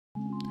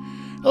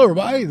Hello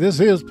everybody, this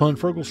is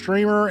Frugal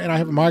Streamer, and I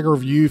have a mic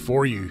review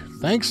for you.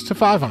 Thanks to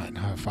Fifine.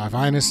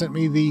 Fifine has sent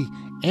me the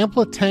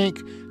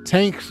Ampligame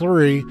Tank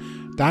 3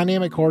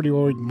 dynamic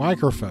cardioid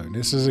microphone.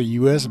 This is a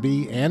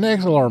USB and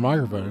XLR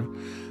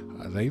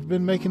microphone. They've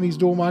been making these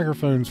dual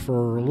microphones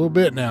for a little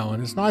bit now,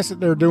 and it's nice that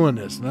they're doing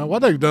this. Now, what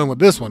they've done with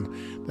this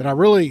one that I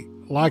really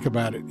like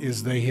about it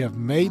is they have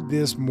made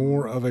this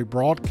more of a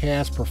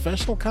broadcast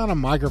professional kind of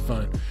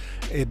microphone.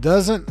 It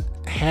doesn't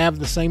have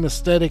the same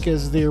aesthetic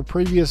as their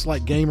previous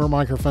like gamer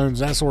microphones,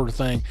 that sort of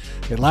thing.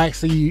 It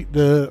lacks the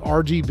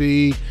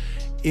RGB.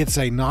 It's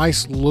a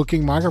nice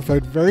looking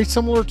microphone, very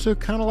similar to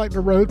kind of like the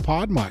Rode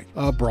Pod mic,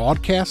 a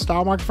broadcast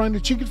style microphone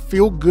that you could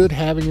feel good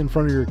having in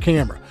front of your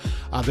camera.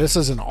 This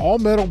is an all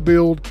metal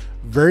build,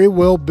 very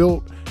well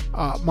built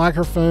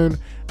microphone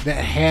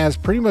that has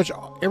pretty much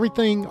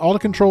everything, all the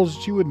controls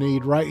that you would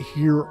need right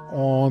here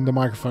on the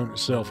microphone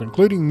itself,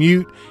 including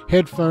mute,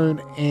 headphone,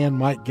 and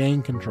mic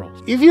gain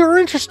controls. If you're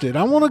interested,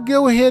 I want to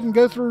go ahead and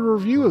go through a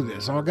review of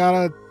this. I've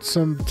got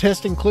some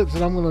testing clips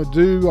that I'm going to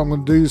do. I'm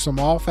going to do some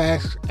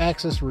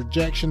off-axis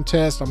rejection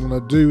tests. I'm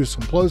going to do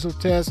some plosive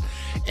tests,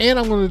 and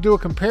I'm going to do a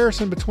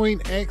comparison between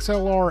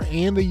XLR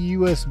and the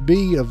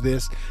USB of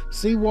this,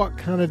 see what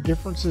kind of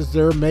differences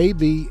there may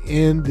be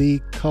in the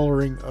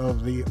coloring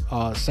of the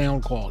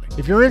sound quality.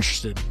 If you're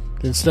interested,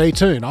 then stay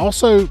tuned.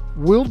 Also,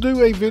 we'll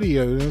do a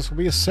video, this will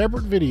be a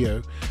separate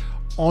video,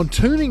 on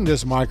tuning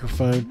this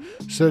microphone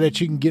so that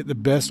you can get the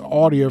best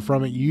audio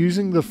from it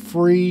using the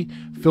free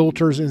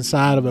filters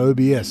inside of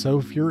OBS. So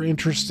if you're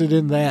interested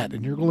in that,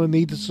 and you're going to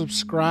need to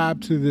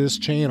subscribe to this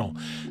channel.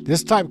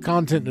 This type of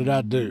content that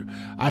I do,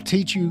 I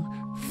teach you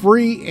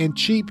free and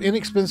cheap,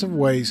 inexpensive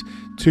ways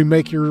to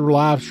make your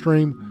live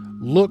stream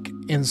look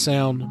and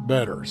sound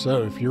better.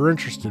 So if you're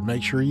interested,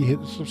 make sure you hit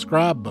the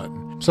subscribe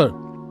button.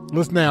 So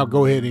let's now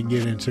go ahead and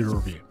get into the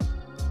review.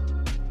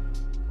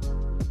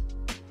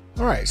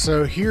 All right,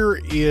 so here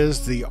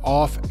is the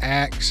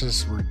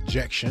off-axis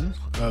rejection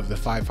of the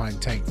Fifine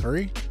Tank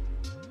 3.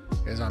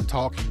 As I'm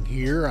talking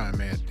here,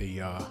 I'm at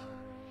the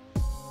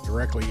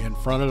directly in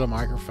front of the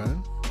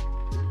microphone.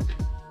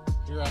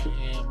 Here I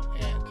am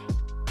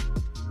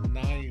at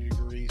 90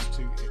 degrees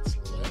to its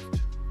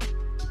left,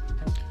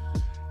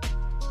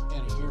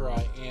 and here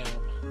I am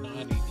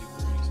 90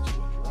 degrees to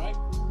its right.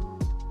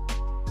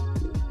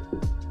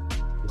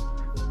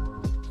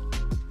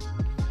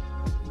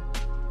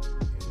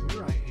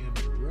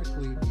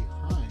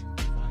 Behind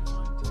the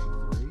Fifine Tank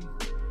 3,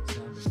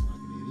 sounding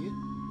like an idiot.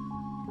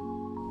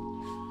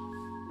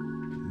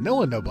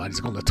 Knowing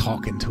nobody's going to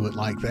talk into it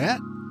like that,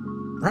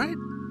 right?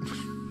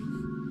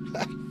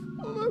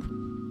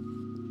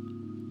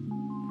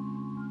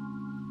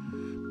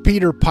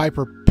 Peter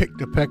Piper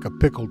picked a peck of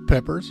pickled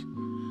peppers.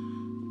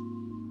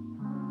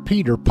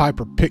 Peter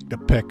Piper picked a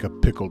peck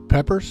of pickled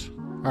peppers.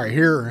 All right,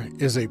 here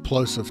is a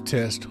plosive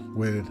test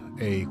with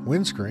a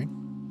windscreen.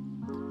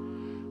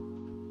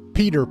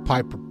 Peter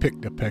Piper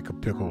picked a peck of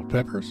pickled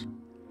peppers.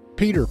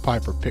 Peter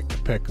Piper picked a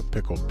peck of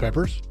pickled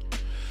peppers.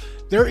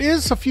 There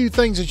is a few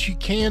things that you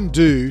can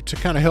do to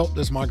kind of help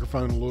this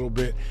microphone a little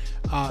bit.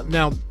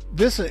 Now,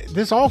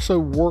 this also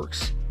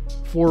works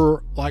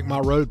for like my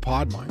Rode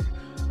Pod mic.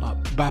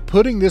 By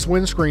putting this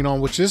windscreen on,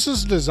 which this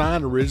is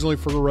designed originally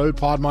for the Rode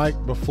Pod mic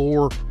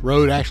before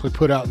Rode actually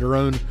put out their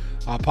own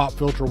pop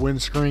filter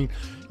windscreen.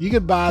 You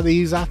could buy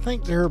these. I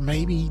think they're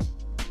maybe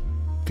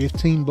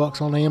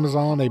 $15 on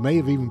Amazon. They may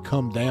have even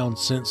come down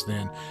since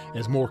then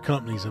as more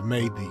companies have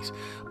made these.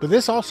 But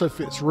this also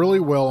fits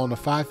really well on the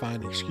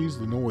Fifine. Excuse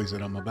the noise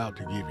that I'm about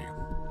to give you.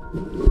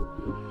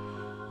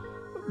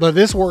 But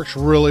this works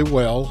really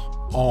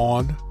well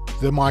on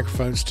the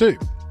microphones too.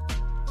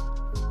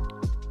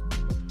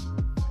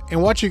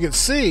 And what you can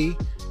see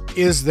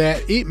is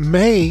that it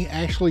may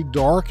actually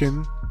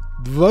darken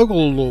the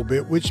vocal a little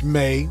bit, which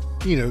may,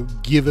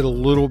 give it a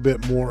little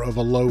bit more of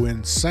a low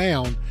end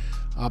sound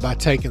by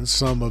taking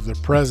some of the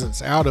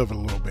presence out of it a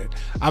little bit.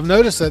 I've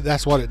noticed that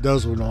that's what it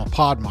does with my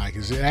pod mic,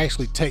 is it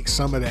actually takes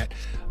some of that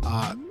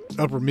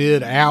upper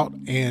mid out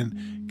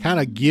and kind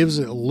of gives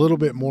it a little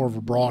bit more of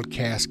a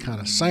broadcast kind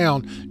of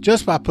sound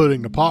just by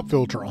putting the pop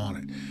filter on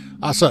it.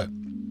 So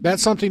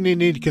that's something you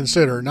need to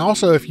consider. And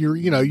also, if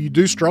you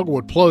do struggle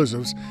with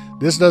plosives,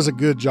 this does a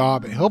good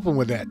job at helping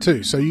with that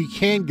too. So you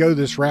can go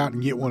this route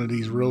and get one of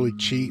these really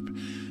cheap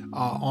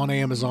on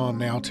Amazon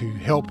now to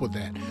help with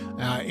that.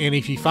 And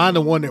if you find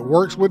the one that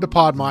works with the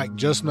pod mic,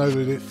 just know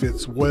that it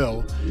fits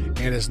well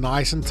and is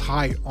nice and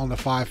tight on the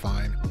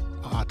Fifine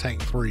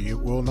Tank 3. It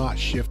will not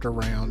shift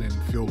around and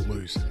feel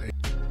loose.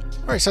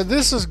 All right, so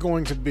this is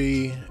going to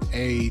be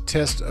a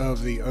test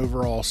of the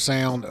overall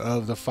sound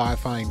of the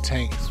Fifine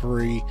Tank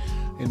 3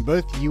 in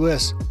both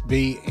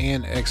USB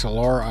and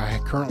XLR. I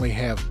currently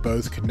have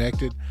both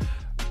connected.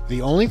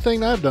 The only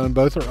thing I've done,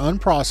 both are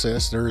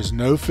unprocessed. There is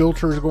no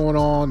filters going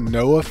on,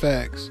 no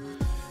effects.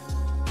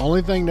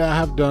 Only thing that I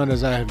have done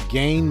is I have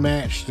gain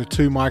matched the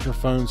two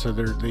microphones so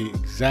they're the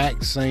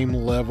exact same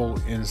level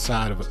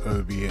inside of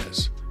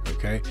OBS.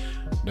 Okay,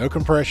 no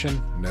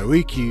compression, no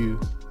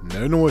EQ,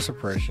 no noise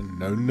suppression,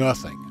 no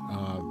nothing.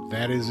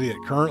 That is it.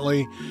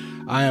 Currently,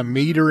 I am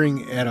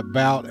metering at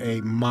about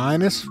a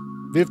minus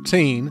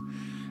 15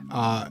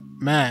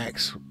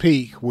 max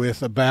peak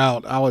with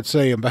about, I would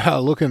say,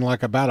 about looking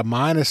like about a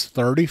minus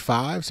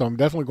 35. So I'm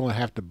definitely going to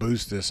have to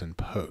boost this in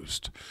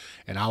post,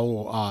 and I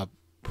will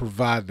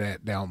provide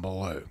that down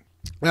below.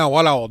 Now,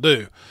 what I will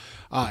do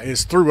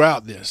is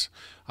throughout this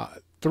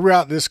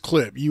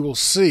clip, you will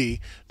see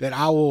that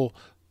I will,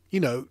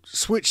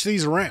 switch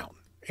these around,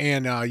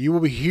 and you will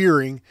be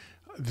hearing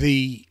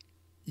the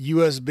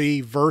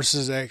USB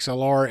versus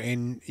XLR,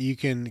 and you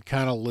can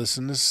kind of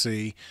listen to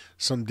see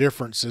some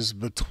differences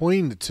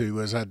between the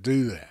two as I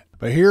do that.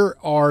 But here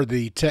are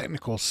the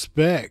technical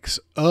specs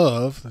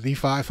of the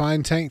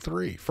Fifine Tank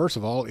 3. First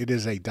of all, it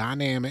is a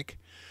dynamic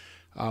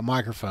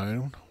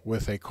microphone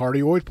with a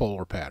cardioid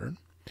polar pattern.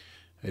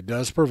 It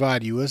does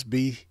provide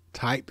USB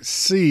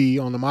Type-C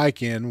on the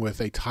mic end with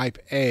a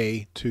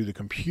Type-A to the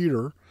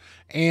computer,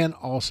 and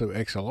also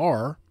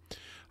XLR.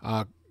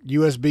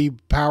 USB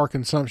power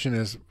consumption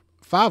is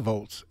 5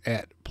 volts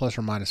at plus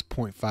or minus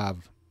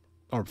 0.5,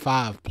 or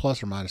 5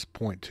 plus or minus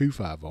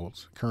 0.25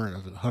 volts, current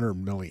of 100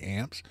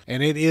 milliamps.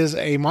 And it is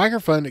a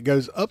microphone that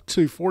goes up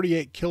to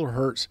 48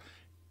 kilohertz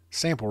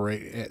sample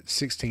rate at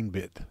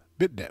 16-bit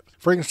depth.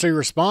 Frequency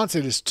response,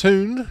 it is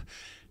tuned,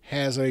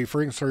 has a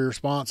frequency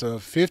response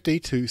of 50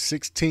 to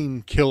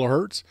 16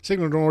 kilohertz.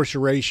 Signal to noise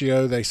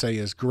ratio, they say,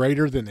 is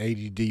greater than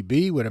 80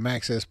 dB with a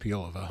max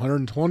SPL of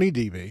 120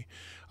 dB.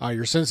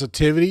 Your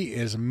sensitivity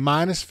is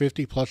minus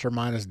 50 plus or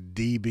minus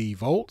dB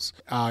volts.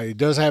 It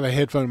does have a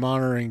headphone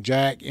monitoring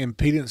jack.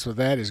 Impedance with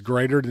that is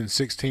greater than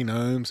 16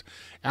 ohms.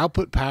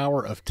 Output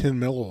power of 10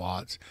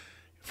 milliwatts.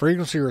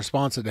 Frequency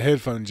response of the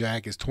headphone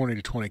jack is 20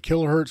 to 20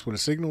 kilohertz with a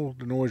signal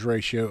to noise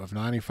ratio of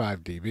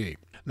 95 dB.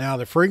 Now,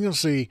 the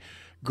frequency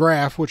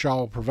graph, which I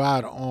will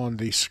provide on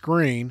the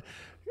screen,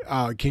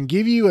 can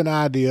give you an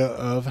idea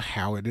of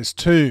how it is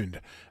tuned.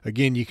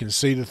 Again, you can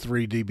see the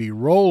 3 dB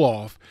roll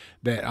off,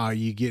 that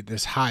you get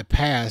this high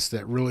pass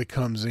that really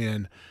comes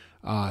in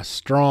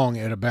strong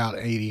at about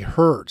 80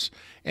 hertz.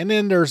 And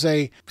then there's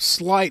a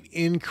slight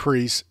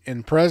increase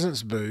in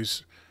presence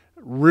boost,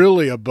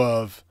 really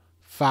above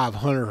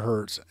 500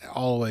 hertz,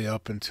 all the way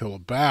up until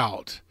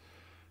about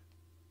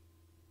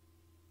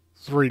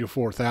 3,000 to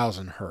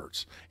 4,000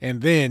 hertz.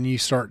 And then you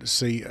start to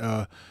see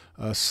a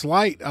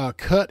slight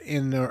cut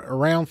in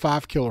around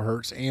 5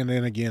 kilohertz, and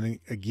then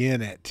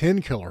again at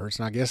 10 kilohertz.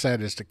 And I guess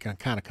that is to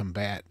kind of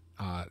combat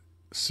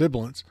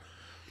sibilance.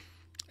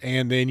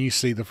 And then you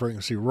see the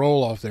frequency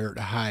roll off there at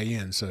the high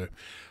end. So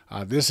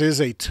this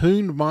is a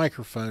tuned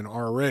microphone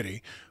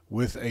already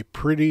with a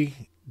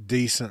pretty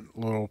decent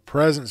little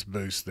presence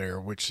boost there,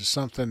 which is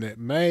something that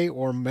may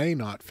or may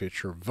not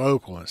fit your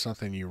vocal. And it's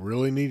something you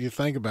really need to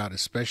think about,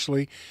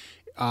 especially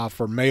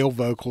for male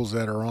vocals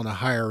that are on the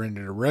higher end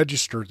of the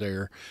register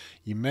there.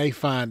 You may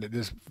find that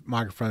this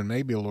microphone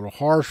may be a little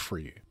harsh for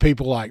you.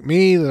 People like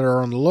me that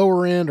are on the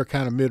lower end or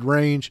kind of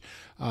mid-range,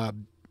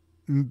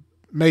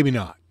 maybe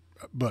not.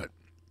 But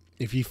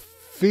if you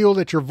feel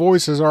that your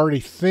voice is already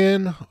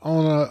thin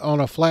on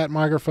a flat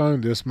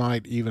microphone, this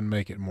might even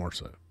make it more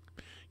so.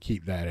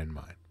 Keep that in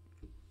mind.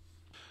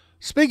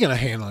 Speaking of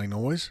handling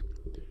noise,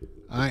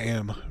 I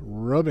am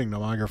rubbing the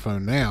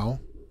microphone now,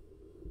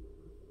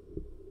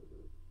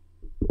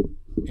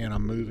 and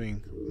I'm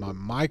moving my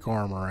mic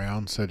arm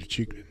around so that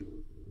you can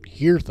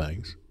hear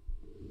things.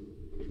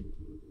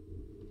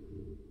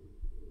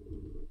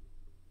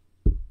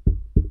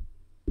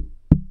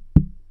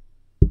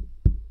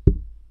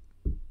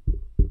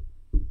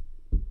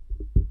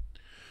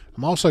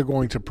 I'm also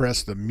going to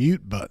press the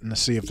mute button to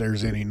see if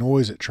there's any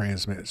noise it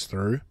transmits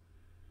through.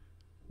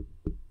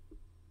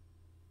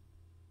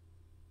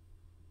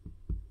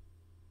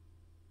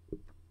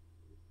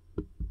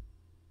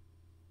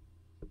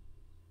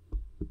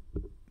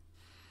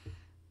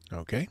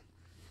 Okay.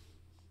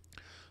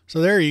 So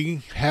there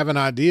you have an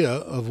idea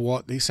of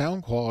what the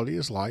sound quality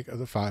is like of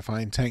the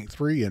Fifine Tank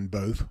 3 in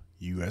both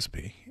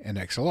USB and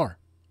XLR. All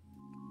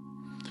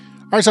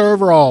right, so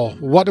overall,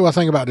 what do I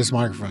think about this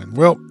microphone?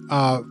 Well,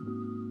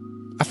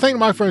 I think the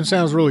microphone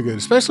sounds really good,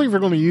 especially if you're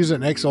going to use it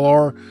in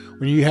XLR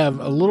when you have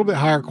a little bit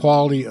higher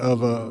quality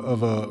of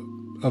a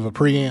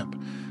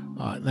preamp.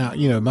 Now,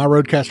 you know, my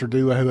Rodecaster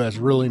Duo has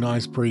really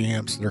nice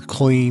preamps. They're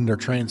clean, they're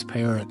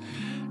transparent,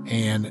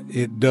 and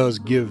it does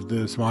give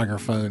this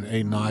microphone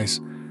a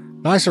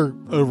nicer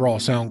overall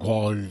sound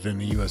quality than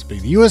the USB.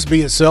 The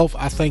USB itself,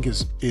 I think,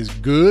 is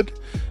good.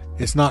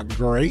 It's not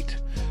great.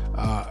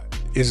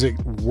 Is it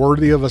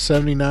worthy of a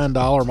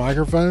 $79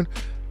 microphone?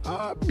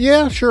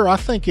 Yeah, sure. I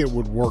think it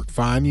would work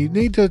fine. You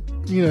need to,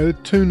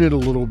 tune it a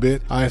little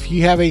bit. If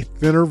you have a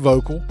thinner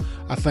vocal,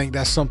 I think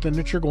that's something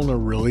that you're going to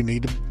really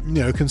need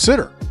to,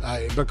 consider,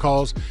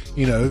 because,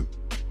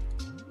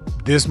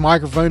 this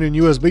microphone in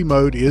USB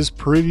mode is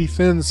pretty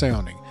thin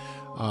sounding.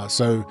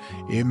 So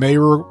it may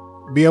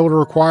be able to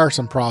require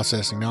some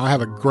processing. Now, I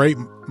have a great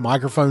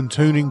microphone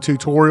tuning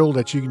tutorial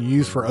that you can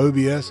use for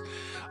OBS,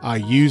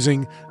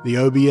 using the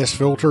OBS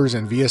filters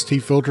and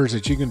VST filters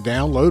that you can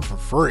download for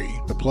free,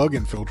 the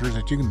plugin filters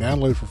that you can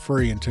download for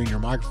free and tune your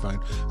microphone.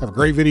 I have a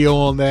great video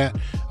on that,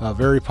 a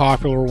very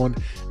popular one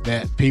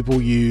that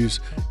people use,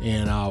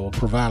 and I will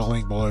provide a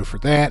link below for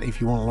that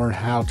if you want to learn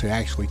how to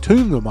actually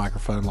tune the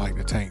microphone like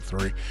the Tank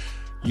 3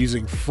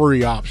 using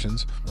free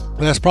options.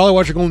 And that's probably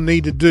what you're going to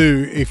need to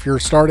do if you're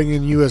starting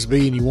in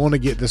USB and you want to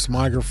get this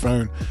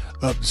microphone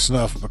up to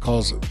snuff,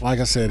 because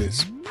like I said,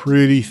 it's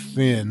pretty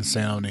thin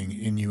sounding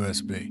in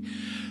USB.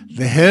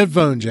 The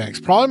headphone jack's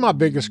probably my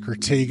biggest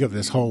critique of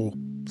this whole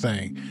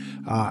thing.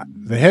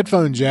 The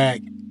headphone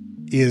jack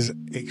is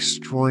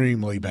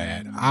extremely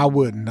bad. I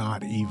would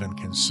not even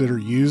consider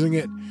using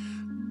it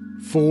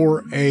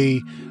for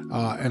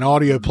an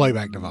audio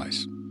playback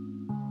device.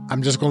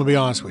 I'm just going to be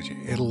honest with you.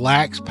 It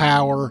lacks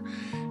power.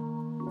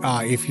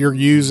 If you're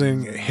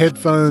using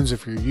headphones,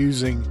 if you're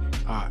using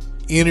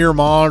in-ear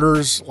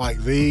monitors like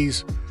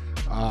these,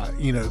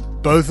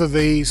 both of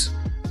these,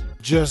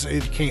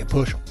 it can't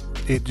push them.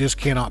 It just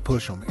cannot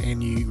push them.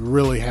 And you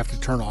really have to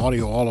turn the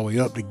audio all the way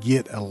up to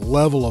get a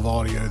level of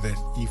audio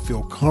that you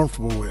feel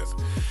comfortable with.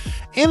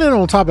 And then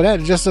on top of that,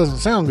 it just doesn't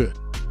sound good.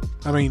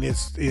 I mean,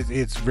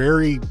 it's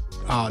very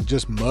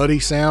just muddy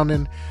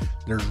sounding.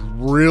 There's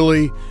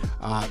really,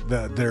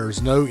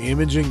 there's no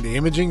imaging. The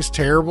imaging's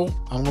terrible.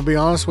 I'm gonna be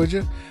honest with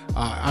you.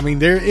 I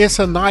mean, it's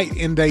a night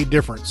and day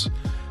difference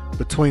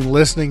between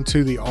listening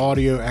to the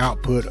audio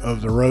output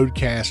of the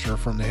Rodecaster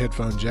from the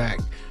headphone jack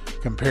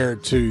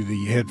compared to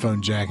the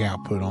headphone jack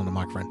output on the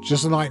microphone.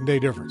 Just a night and day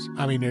difference.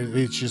 I mean,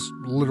 it just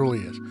literally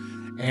is.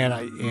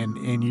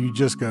 And you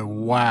just go,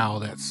 wow,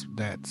 that's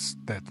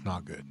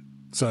not good.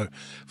 So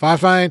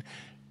Fifine,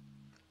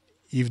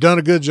 you've done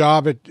a good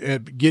job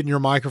at getting your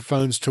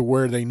microphones to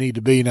where they need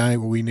to be. Now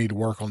we need to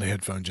work on the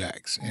headphone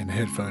jacks and the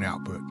headphone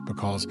output,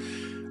 because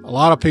a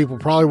lot of people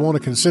probably want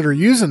to consider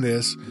using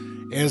this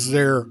as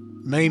their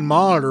main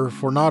monitor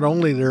for not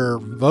only their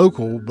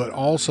vocal, but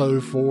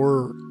also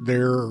for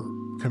their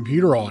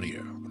computer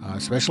audio.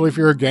 Especially if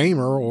you're a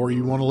gamer or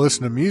you want to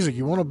listen to music,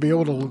 you want to be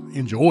able to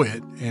enjoy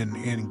it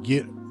and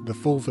get the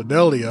full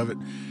fidelity of it.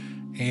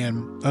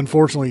 And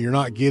unfortunately, you're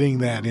not getting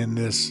that in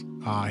this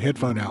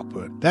headphone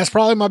output. That's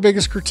probably my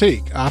biggest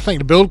critique. I think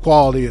the build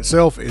quality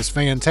itself is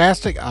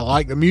fantastic. I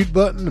like the mute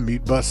button. The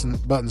mute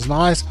button's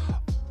nice.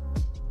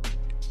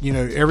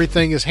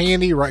 Everything is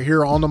handy right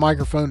here on the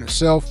microphone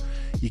itself.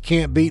 You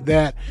can't beat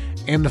that.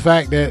 And the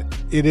fact that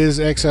it is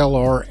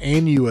XLR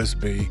and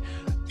USB,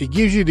 it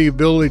gives you the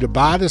ability to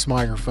buy this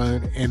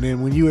microphone, and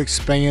then when you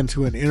expand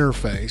to an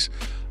interface,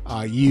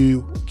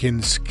 you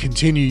can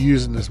continue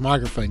using this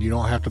microphone. You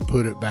don't have to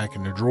put it back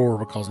in the drawer,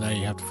 because now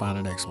you have to find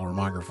an XLR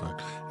microphone.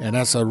 And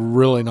that's a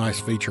really nice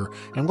feature.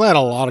 I'm glad a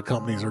lot of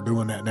companies are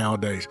doing that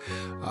nowadays.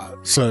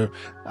 So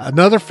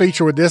another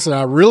feature with this that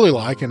I really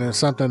like, and it's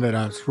something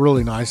that's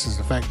really nice, is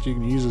the fact that you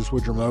can use this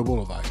with your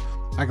mobile device.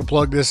 I can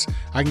plug this,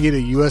 I can get a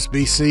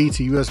USB-C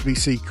to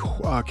USB-C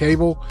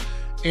cable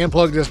and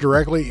plug this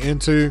directly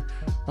into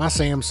my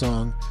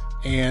Samsung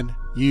and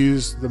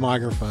use the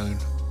microphone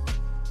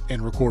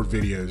and record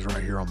videos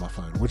right here on my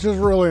phone, which is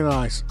really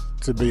nice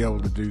to be able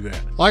to do that.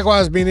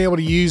 Likewise, being able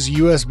to use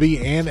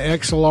USB and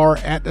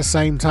XLR at the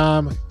same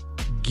time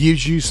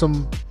gives you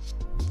some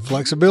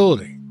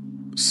flexibility.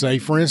 Say,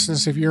 for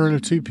instance, if you're in a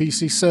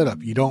 2-PC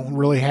setup, you don't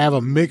really have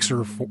a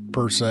mixer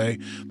per se,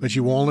 but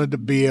you wanted to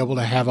be able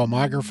to have a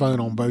microphone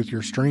on both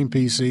your stream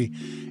PC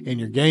and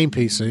your game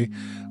PC.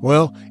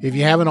 Well, if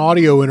you have an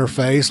audio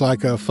interface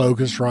like a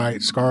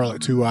Focusrite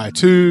Scarlett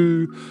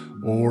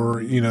 2i2 or,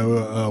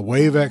 a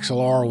Wave XLR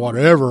or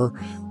whatever,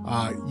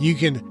 you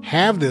can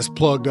have this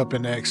plugged up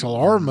in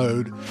XLR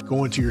mode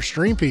going to your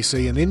stream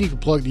PC, and then you can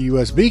plug the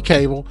USB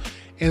cable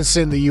and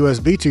send the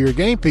USB to your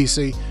game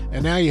PC,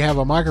 and now you have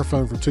a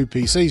microphone for 2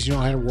 PCs. You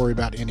don't have to worry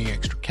about any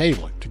extra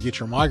cabling to get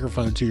your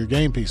microphone to your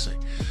game PC.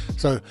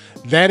 So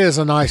that is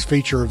a nice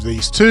feature of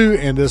these two,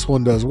 and this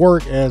one does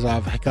work, as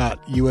I've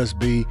got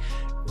USB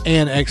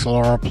and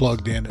XLR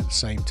plugged in at the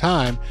same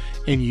time,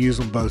 and you use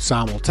them both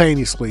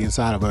simultaneously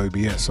inside of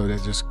OBS. So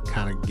that just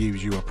kind of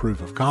gives you a proof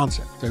of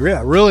concept. So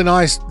yeah, really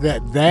nice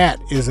that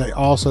is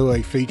also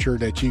a feature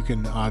that you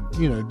can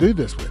do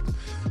this with.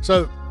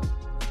 So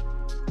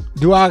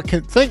do I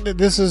think that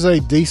this is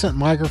a decent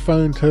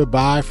microphone to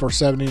buy for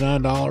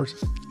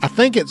 $79? I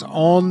think it's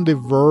on the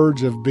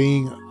verge of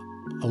being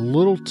a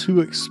little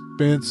too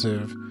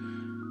expensive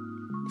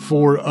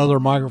for other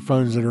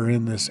microphones that are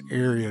in this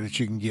area that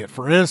you can get.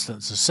 For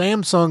instance, the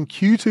Samsung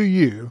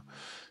Q2U,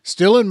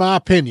 still in my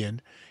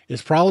opinion,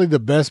 is probably the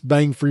best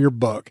bang for your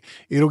buck.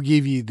 It'll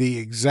give you the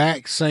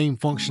exact same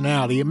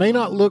functionality. It may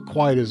not look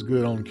quite as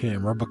good on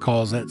camera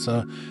because that's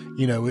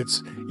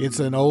it's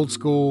an old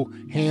school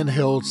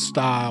handheld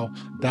style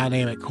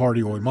dynamic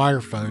cardioid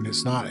microphone.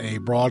 It's not a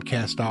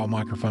broadcast style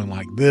microphone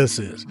like this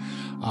is.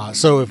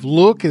 So if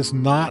look is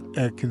not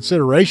a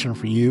consideration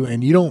for you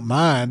and you don't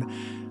mind,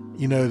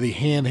 you know, the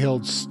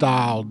handheld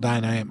style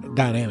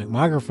dynamic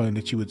microphone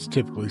that you would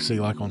typically see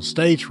like on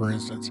stage, for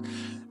instance,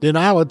 then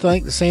I would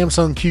think the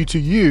Samsung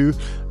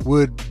Q2U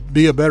would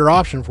be a better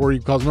option for you,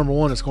 because number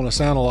one, it's going to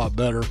sound a lot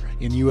better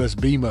in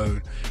USB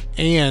mode,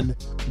 and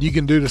you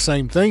can do the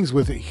same things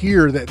with it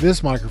here that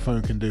this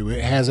microphone can do.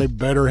 It has a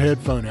better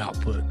headphone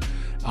output,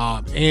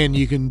 and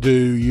you can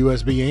do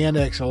USB and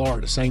XLR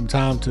at the same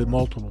time to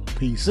multiple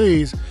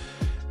PCs,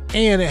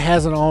 and it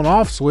has an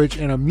on-off switch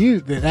and a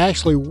mute that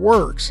actually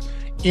works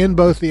in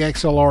both the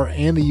XLR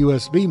and the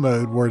USB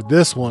mode, where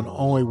this one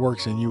only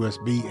works in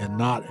USB and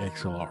not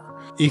XLR.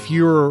 If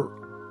you're,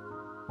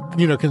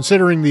 you know,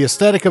 considering the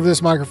aesthetic of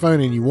this microphone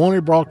and you want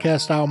a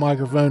broadcast style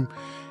microphone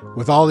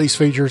with all these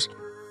features,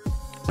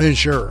 then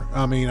sure.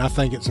 I mean, I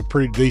think it's a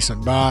pretty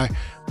decent buy.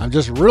 I'm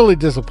just really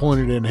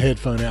disappointed in the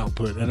headphone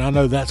output, and I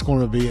know that's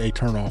going to be a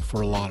turnoff for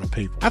a lot of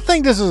people. I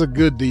think this is a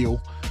good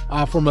deal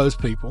for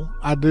most people.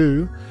 I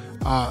do.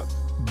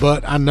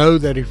 But I know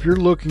that if you're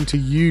looking to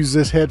use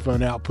this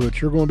headphone output,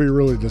 you're going to be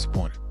really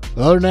disappointed.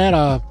 Other than that,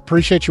 I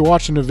appreciate you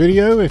watching the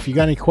video. If you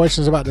got any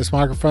questions about this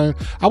microphone,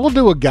 I will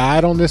do a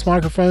guide on this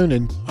microphone,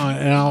 and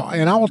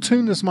I will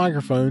tune this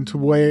microphone to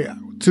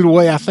the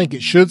way I think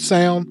it should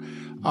sound,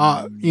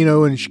 you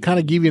know, and kind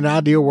of give you an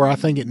idea where I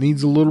think it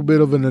needs a little bit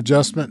of an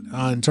adjustment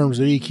in terms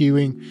of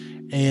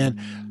EQing, and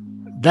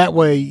that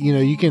way, you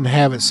know, you can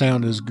have it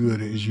sound as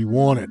good as you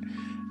want it.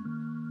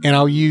 And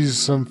I'll use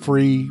some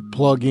free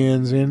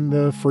plugins and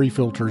the free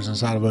filters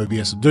inside of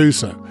OBS to do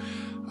so.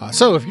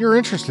 So if you're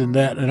interested in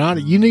that,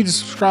 and you need to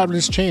subscribe to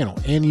this channel,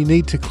 and you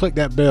need to click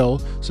that bell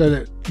so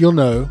that you'll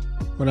know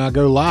when I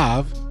go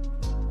live,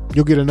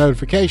 you'll get a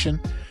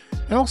notification.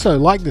 And also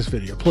like this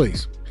video,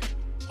 please.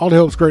 All the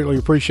help's greatly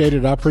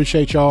appreciated. I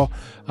appreciate y'all.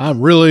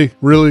 I'm really,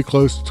 really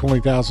close to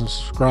 20,000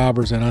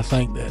 subscribers, and I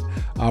think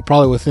that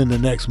probably within the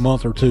next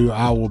month or two,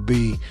 I will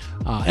be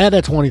at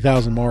that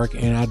 20,000 mark,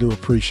 and I do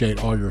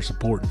appreciate all your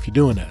support if you're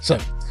doing that. So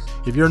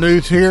if you're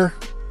new to here,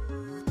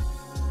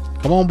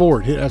 come on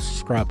board, hit that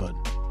subscribe button.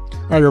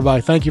 All right,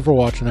 everybody, thank you for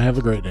watching. Have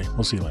a great day.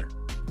 We'll see you later.